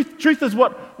 Truth is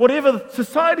whatever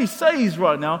society says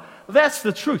right now, that's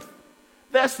the truth.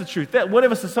 That's the truth. That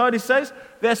whatever society says,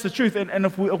 that's the truth. And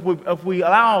if we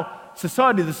allow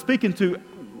society to speak into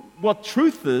what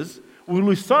truth is, we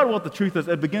lose sight of what the truth is.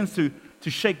 It begins to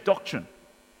shake doctrine.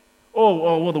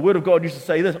 Well, the Word of God used to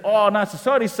say this. Oh, no,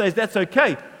 society says that's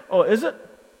okay. Oh, is it?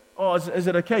 Oh, is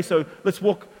it okay? So let's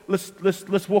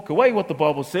walk away what the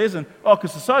Bible says, and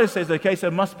because society says okay, so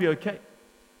it must be okay.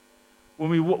 When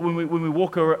we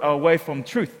walk away from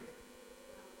truth.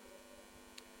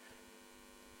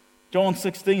 John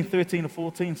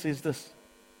 16:13-14 says this.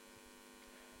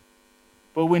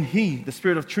 But when He, the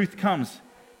Spirit of truth, comes,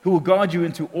 He will guide you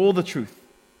into all the truth.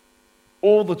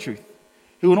 All the truth.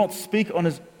 He will not speak on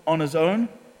his own.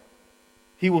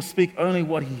 He will speak only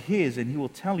what He hears, and He will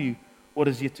tell you what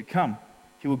is yet to come.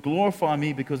 He will glorify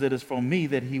me, because it is from me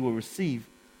that He will receive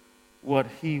what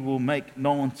He will make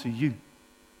known to you.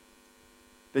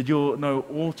 That you'll know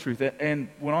all truth. And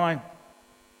when I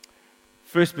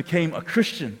first became a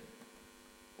Christian,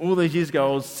 all those years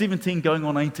ago, I was 17 going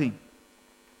on 18.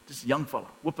 Just a young fella,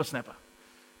 whippersnapper.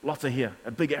 Lots of hair,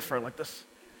 a big afro like this.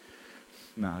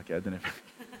 No, okay, I didn't have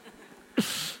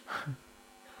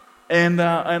And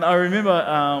I remember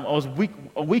I was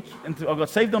a week into, I got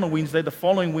saved on a Wednesday. The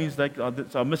following Wednesday,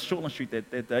 so I missed Shortland Street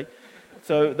that day.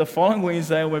 So the following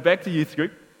Wednesday, I went back to youth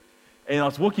group, and I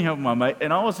was walking out with my mate,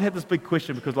 and I always had this big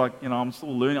question because, I'm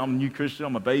still learning. I'm a new Christian.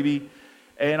 I'm a baby,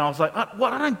 and I was like,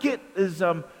 what I don't get is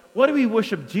why do we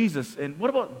worship Jesus, and what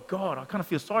about God? I kind of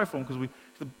feel sorry for Him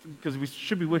because we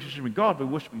should be worshiping God, but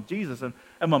we're worshiping Jesus. And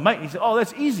my mate, he said, oh,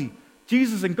 that's easy.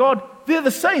 Jesus and God, they're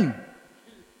the same.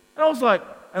 And I was like,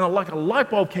 and like a light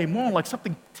bulb came on, like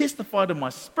something testified in my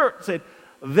spirit, said,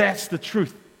 that's the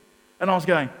truth. And I was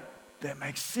going, that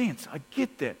makes sense. I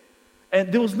get that.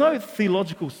 And there was no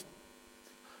theological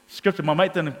scripture. My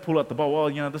mate didn't pull out the Bible.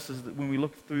 Well, this is when we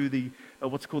look through the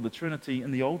what's called the Trinity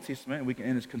in the Old Testament,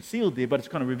 and it's concealed there, but it's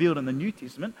kind of revealed in the New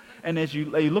Testament. And as you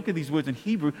look at these words in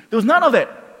Hebrew, there was none of that.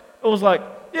 It was like,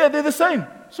 yeah, they're the same.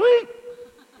 Sweet.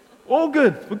 All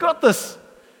good. We got this.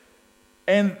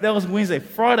 And that was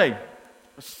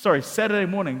Saturday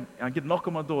morning, I get a knock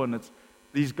on my door, and it's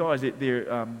these guys,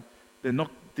 they're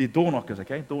door knockers,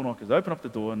 okay? Door knockers. They open up the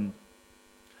door, and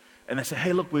they say,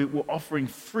 hey, look, we're offering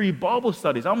free Bible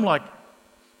studies. I'm like,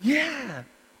 yeah,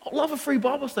 I love a free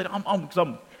Bible study. Because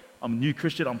I'm a new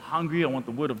Christian. I'm hungry. I want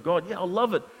the Word of God. Yeah, I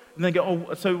love it. And they go,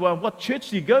 oh, so what church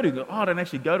do you go to? I go, oh, I don't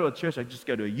actually go to a church. I just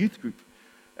go to a youth group.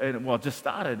 And I just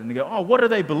started. And they go, oh, what do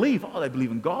they believe? Oh, they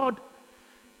believe in God.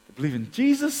 They believe in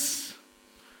Jesus.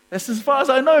 That's as far as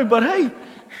I know. But hey,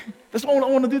 that's why I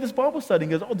want to do this Bible study.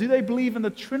 And he goes, oh, do they believe in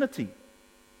the Trinity?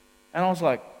 And I was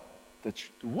like,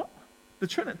 what? The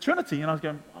Trinity. And I was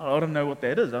going, oh, I don't know what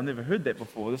that is. I've never heard that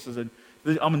before.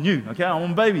 I'm new, okay?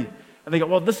 I'm a baby. And they go,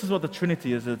 well, this is what the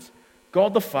Trinity is. It's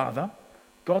God the Father,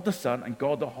 God the Son, and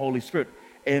God the Holy Spirit.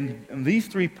 And these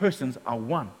three persons are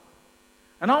one.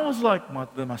 And I was like,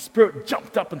 my spirit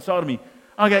jumped up inside of me.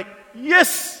 I go,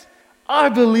 yes, I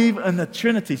believe in the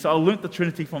Trinity. So I learned the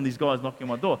Trinity from these guys knocking on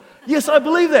my door. Yes, I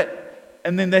believe that.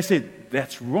 And then they said,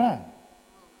 that's wrong.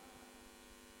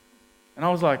 And I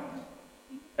was like,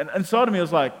 and inside of me, it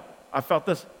was like, I felt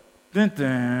this. Dun,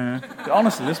 dun.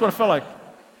 Honestly, that's what I felt like.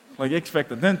 Like X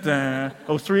Factor. Dun, dun. It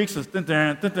was 3 X's. Dun,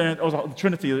 dun, dun, dun. It was the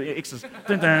Trinity of X's.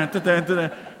 Dun, dun, dun, dun, dun,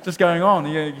 dun. Just going on.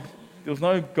 Yeah, there was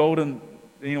no golden.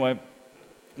 Anyway,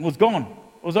 it was gone.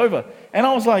 It was over. And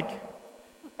I was like,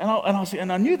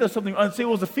 and I knew there's something. See, it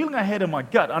was a feeling I had in my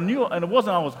gut. I knew, and it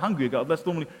wasn't I was hungry. That's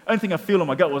normally the only thing I feel in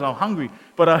my gut was I'm hungry.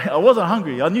 But I wasn't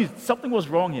hungry. I knew something was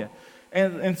wrong here.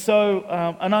 And so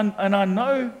I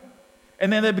know.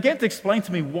 And then they began to explain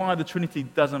to me why the Trinity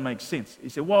doesn't make sense. He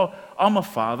said, well, I'm a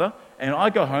father, and I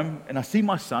go home, and I see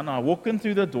my son, and I walk in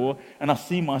through the door, and I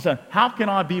see my son. How can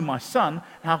I be my son?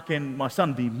 How can my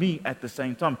son be me at the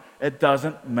same time? It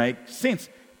doesn't make sense.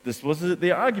 This was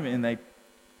their argument, and they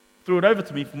threw it over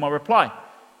to me for my reply.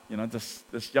 This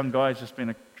young guy has just been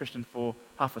a Christian for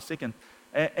half a second.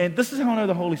 And this is how I know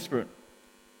the Holy Spirit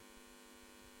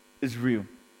is real.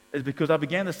 It's because I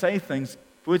began to say things,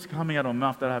 words coming out of my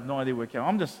mouth that I have no idea where they came.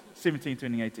 I'm just 17,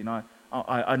 turning 18.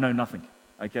 I know nothing,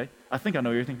 okay? I think I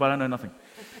know everything, but I know nothing.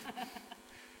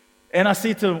 And I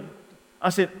said,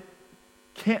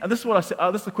 this is what I said,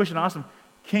 this is the question I asked them,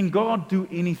 can God do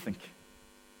anything?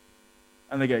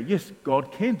 And they go, yes,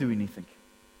 God can do anything.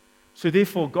 So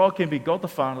therefore, God can be God the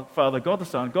Father, God the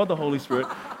Son, God the Holy Spirit,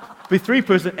 be three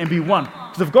persons and be one.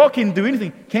 Because if God can do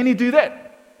anything, can He do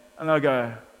that? And they'll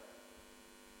go,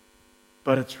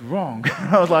 but it's wrong.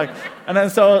 I was like, I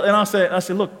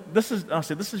said, look, this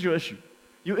is your issue.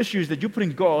 Your issue is that you're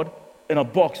putting God in a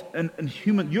box, in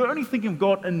human. You're only thinking of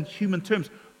God in human terms.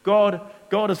 God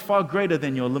is far greater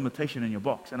than your limitation in your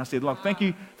box. And I said, look, thank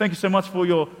you so much for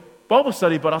your Bible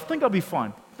study, but I think I'll be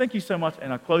fine. Thank you so much.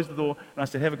 And I closed the door and I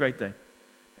said, have a great day.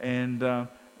 And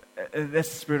that's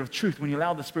the Spirit of truth. When you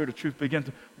allow the Spirit of truth begin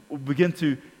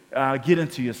to get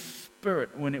into your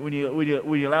spirit, when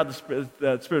you allow the Spirit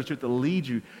of truth to lead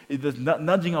you, there's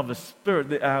nudging of the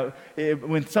Spirit.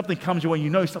 When something comes your way, you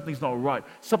know something's not right.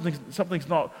 Something's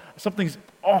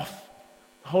off.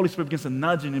 The Holy Spirit begins to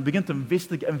nudge you and begin to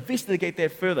investigate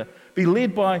that further. Be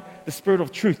led by the Spirit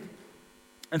of truth.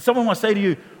 And someone might say to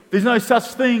you, there's no such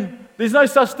thing there's no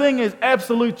such thing as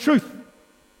absolute truth.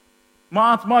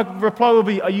 My reply will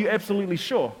be, are you absolutely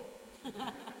sure?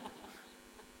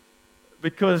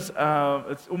 Because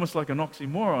it's almost like an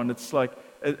oxymoron. It's like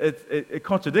it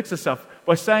contradicts itself.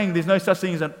 By saying there's no such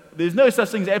thing as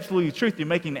absolute truth, you're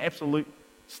making an absolute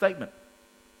statement.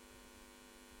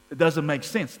 It doesn't make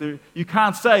sense. You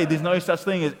can't say there's no such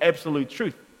thing as absolute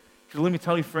truth. Because let me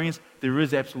tell you, friends, there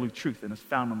is absolute truth, and it's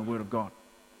found in the Word of God.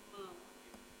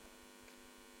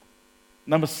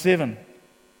 Number 7.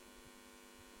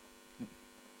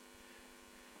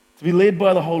 To be led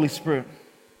by the Holy Spirit.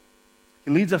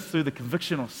 He leads us through the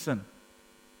conviction of sin.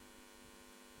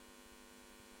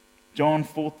 John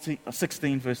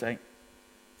 16, verse 8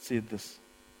 said this.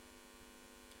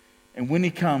 And when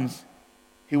He comes,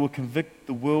 He will convict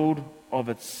the world of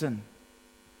its sin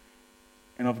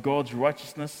and of God's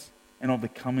righteousness and of the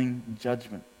coming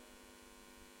judgment.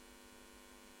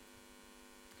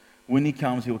 When He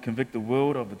comes, He will convict the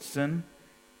world of its sin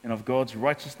and of God's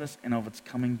righteousness and of its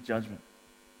coming judgment.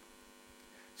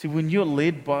 See, when you're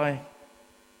led by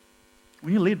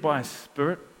a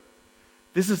Spirit,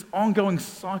 there's this ongoing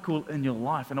cycle in your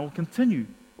life, and it will continue.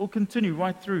 It will continue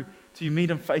right through till you meet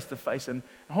Him face to face. And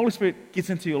the Holy Spirit gets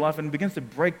into your life and begins to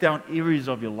break down areas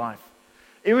of your life.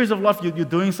 Areas of life you're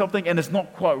doing something and it's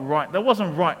not quite right. That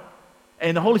wasn't right.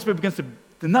 And the Holy Spirit begins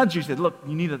to nudge you. He said, look,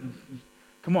 you need to,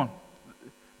 come on.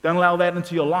 Don't allow that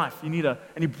into your life. You need to,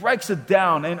 and He breaks it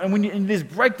down. And when this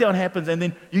breakdown happens, and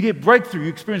then you get breakthrough, you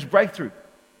experience breakthrough.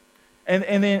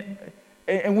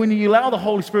 And when you allow the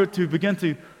Holy Spirit to begin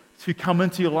to come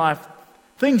into your life,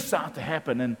 things start to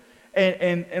happen.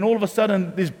 And all of a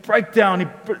sudden, there's breakdown. He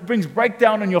brings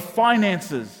breakdown in your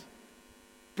finances.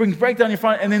 Brings breakdown in your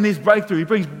finances, and then there's breakthrough. He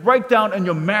brings breakdown in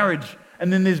your marriage,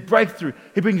 and then there's breakthrough.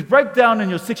 He brings breakdown in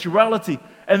your sexuality,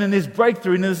 and then there's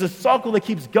breakthrough. And there's a cycle that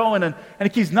keeps going, and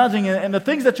it keeps nudging. And the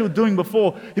things that you were doing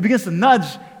before, He begins to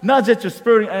nudge at your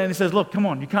spirit, and He says, look, come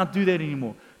on, you can't do that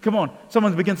anymore. Come on.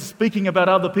 Someone begins speaking about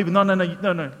other people. No,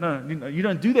 you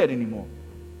don't do that anymore.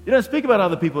 You don't speak about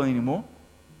other people anymore.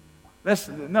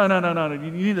 No.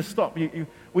 You need to stop.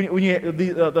 When you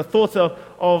the thoughts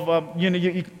of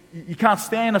you can't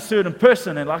stand a certain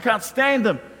person, and I can't stand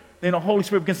them, then the Holy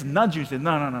Spirit begins to nudge you and say,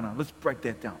 no. Let's break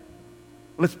that down.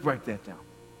 Let's break that down.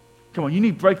 Come on, you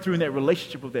need breakthrough in that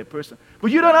relationship with that person. But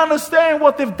you don't understand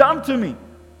what they've done to me.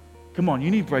 Come on,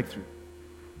 you need breakthrough.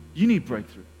 You need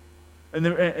breakthrough. And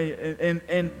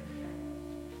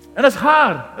it's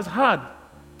hard. It's hard.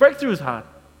 Breakthrough is hard.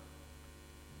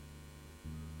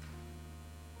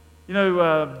 You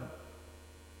know,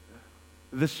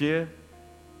 this year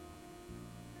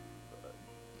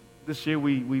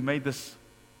we made this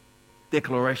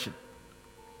declaration.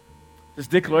 This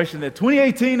declaration that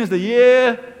 2018 is the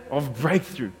year of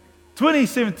breakthrough.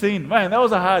 2017, man, that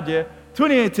was a hard year.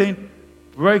 2018,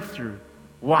 breakthrough.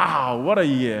 Wow, what a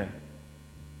year.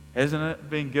 Hasn't it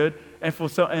been good? And for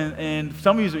some, and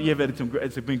some of you,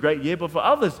 it's been a great year, but for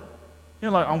others,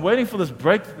 like, I'm waiting for this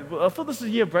breakthrough. I thought this was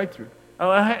a year of breakthrough.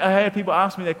 I had people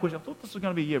ask me that question. I thought this was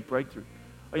going to be a year of breakthrough.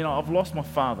 I've lost my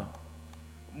father.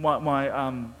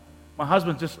 My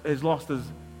husband just has lost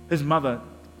his mother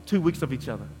 2 weeks of each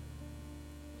other.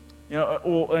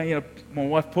 My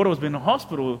wife Porter has been in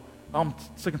hospital. I'm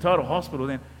sick and tired of hospital.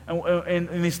 And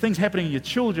there's things happening in your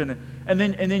children, and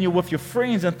then you're with your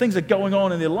friends, and things are going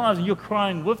on in their lives, and you're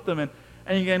crying with them, and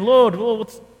you're going, Lord,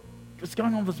 what's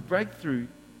going on with this breakthrough?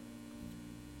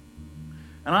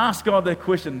 And I asked God that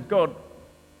question. God,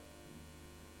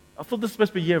 I thought this was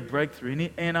supposed to be a year of breakthrough.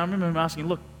 And I remember Him asking,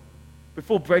 look,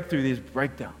 before breakthrough, there's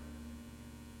breakdown.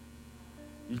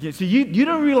 So you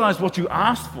don't realize what you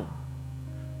asked for.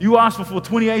 You asked for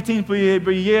 2018 for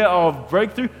a year of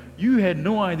breakthrough. You had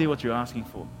no idea what you're asking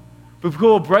for. But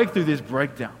before breakthrough, there's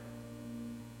breakdown.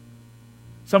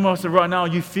 Some of us right now,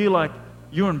 you feel like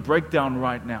you're in breakdown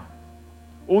right now.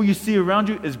 All you see around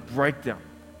you is breakdown.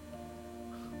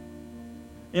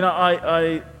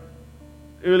 I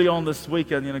early on this week,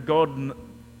 God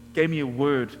gave me a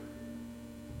word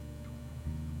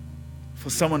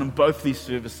for someone in both these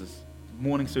services,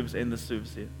 morning service and this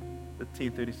service here, the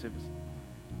 10:30 service.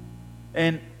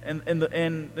 And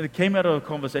it came out of a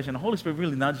conversation. The Holy Spirit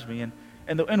really nudged me,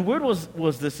 and the word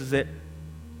was this: is that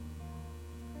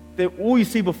all you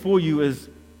see before you is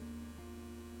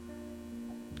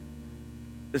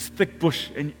this thick bush,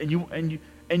 and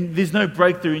there's no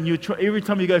breakthrough. And every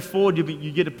time you go forward,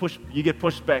 you get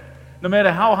pushed back, no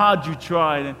matter how hard you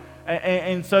try.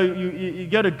 And so you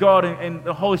go to God, and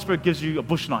the Holy Spirit gives you a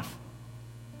bush knife.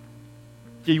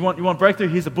 Yeah, you want breakthrough?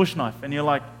 Here's a bush knife, and you're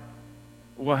like,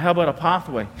 well, how about a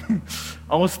pathway?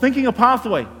 I was thinking a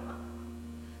pathway.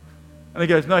 And He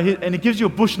goes, no, and He gives you a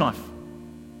bush knife.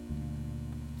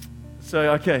 say,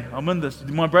 okay, I'm in this.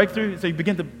 My breakthrough, so you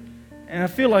begin to, and I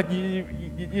feel like you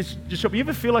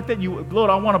ever feel like that? Lord,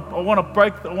 I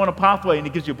want a pathway, and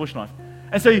He gives you a bush knife.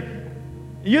 And so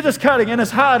you're just cutting, and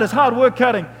it's hard work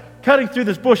cutting through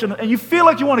this bush, and you feel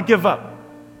like you want to give up.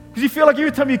 Because you feel like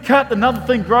every time you cut, another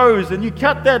thing grows, and you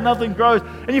cut that, another thing grows,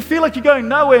 and you feel like you're going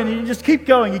nowhere, and you just keep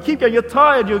going, you're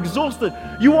tired, you're exhausted,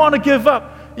 you want to give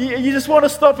up, you just want to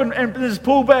stop and just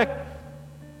pull back.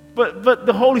 But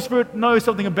the Holy Spirit knows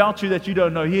something about you that you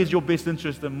don't know. He has your best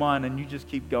interest in mind, and you just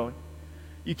keep going.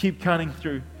 You keep cutting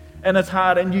through, and it's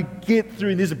hard, and you get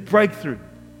through, and there's a breakthrough.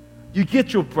 You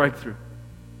get your breakthrough.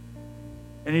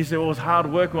 And He said, well, it's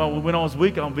hard work. Well, when I was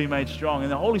weak, I'll be made strong.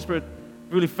 And the Holy Spirit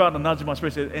really felt a nudge in my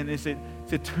spirit, and He said,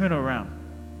 turn around.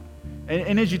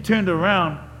 And as you turned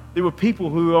around, there were people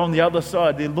who were on the other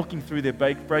side. They're looking through their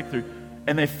breakthrough,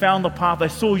 and they found the path. They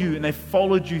saw you, and they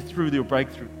followed you through their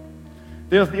breakthrough.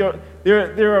 You're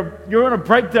in a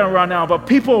breakdown right now, but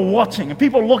people are watching, and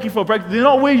people are looking for a breakthrough. They're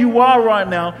not where you are right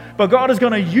now, but God is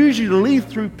going to use you to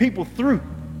lead people through.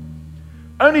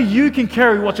 Only you can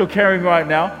carry what you're carrying right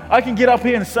now. I can get up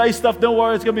here and say stuff, don't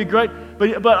worry, it's going to be great. But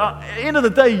at the end of the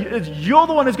day, you're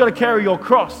the one who's going to carry your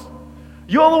cross.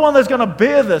 You're the one that's going to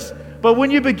bear this. But when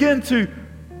you begin to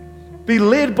be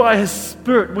led by His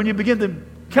Spirit, when you begin to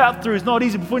cut through, it's not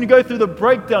easy. But when you go through the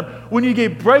breakdown, when you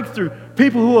get breakthrough,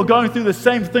 people who are going through the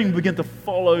same thing begin to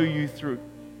follow you through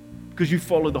because you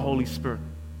follow the Holy Spirit.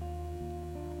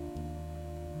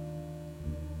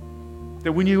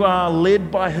 That when you are led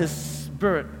by His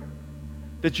Spirit,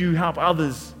 that you help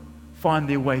others find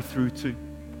their way through too.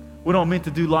 We're not meant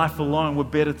to do life alone. We're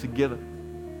better together.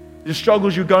 The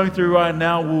struggles you're going through right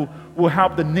now will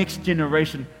help the next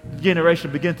generation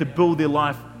begin to build their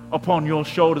life upon your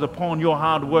shoulders, upon your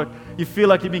hard work. You feel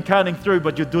like you've been cutting through,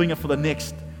 but you're doing it for the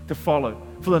next to follow,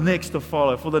 for the next to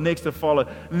follow, for the next to follow.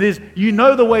 And you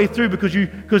know the way through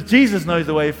because Jesus knows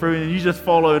the way through, and you just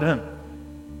followed Him.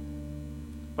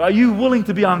 But are you willing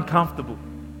to be uncomfortable?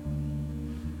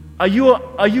 Are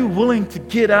you willing to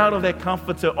get out of that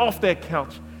comforter, off that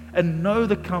couch, and know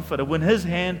the comforter when His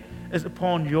hand is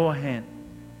upon your hand?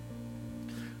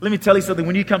 Let me tell you something.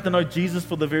 When you come to know Jesus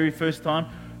for the very first time,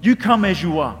 you come as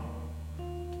you are.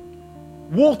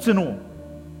 Warts and all.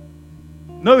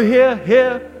 No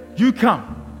hair, you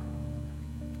come.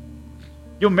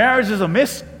 Your marriage is a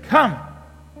mess, come.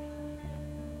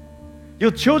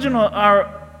 Your children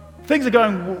things are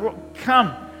going,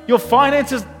 come. Your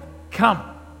finances, come.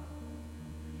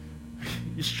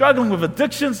 You're struggling with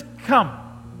addictions, come.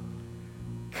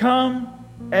 Come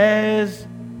as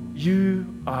you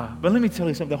are. But let me tell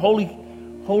you something.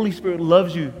 The Holy Spirit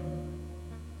loves you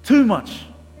too much.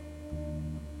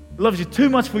 Loves you too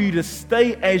much for you to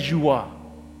stay as you are.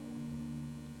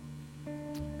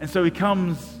 And so He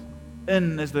comes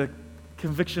in as the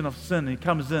conviction of sin. He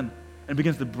comes in and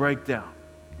begins to break down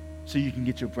so you can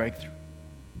get your breakthrough.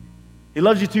 He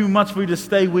loves you too much for you to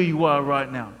stay where you are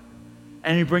right now.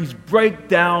 And He brings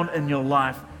breakdown in your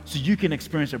life so you can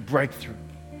experience a breakthrough.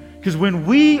 Because when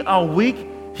we are weak,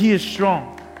 He is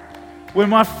strong. When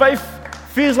my faith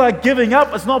feels like giving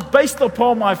up, it's not based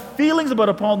upon my feelings, but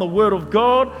upon the Word of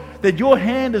God, that your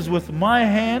hand is with my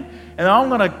hand, and I'm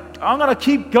gonna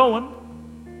keep going,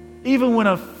 even when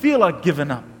I feel like giving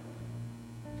up.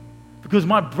 Because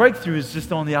my breakthrough is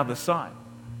just on the other side.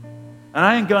 And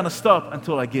I ain't gonna stop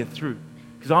until I get through,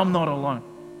 because I'm not alone.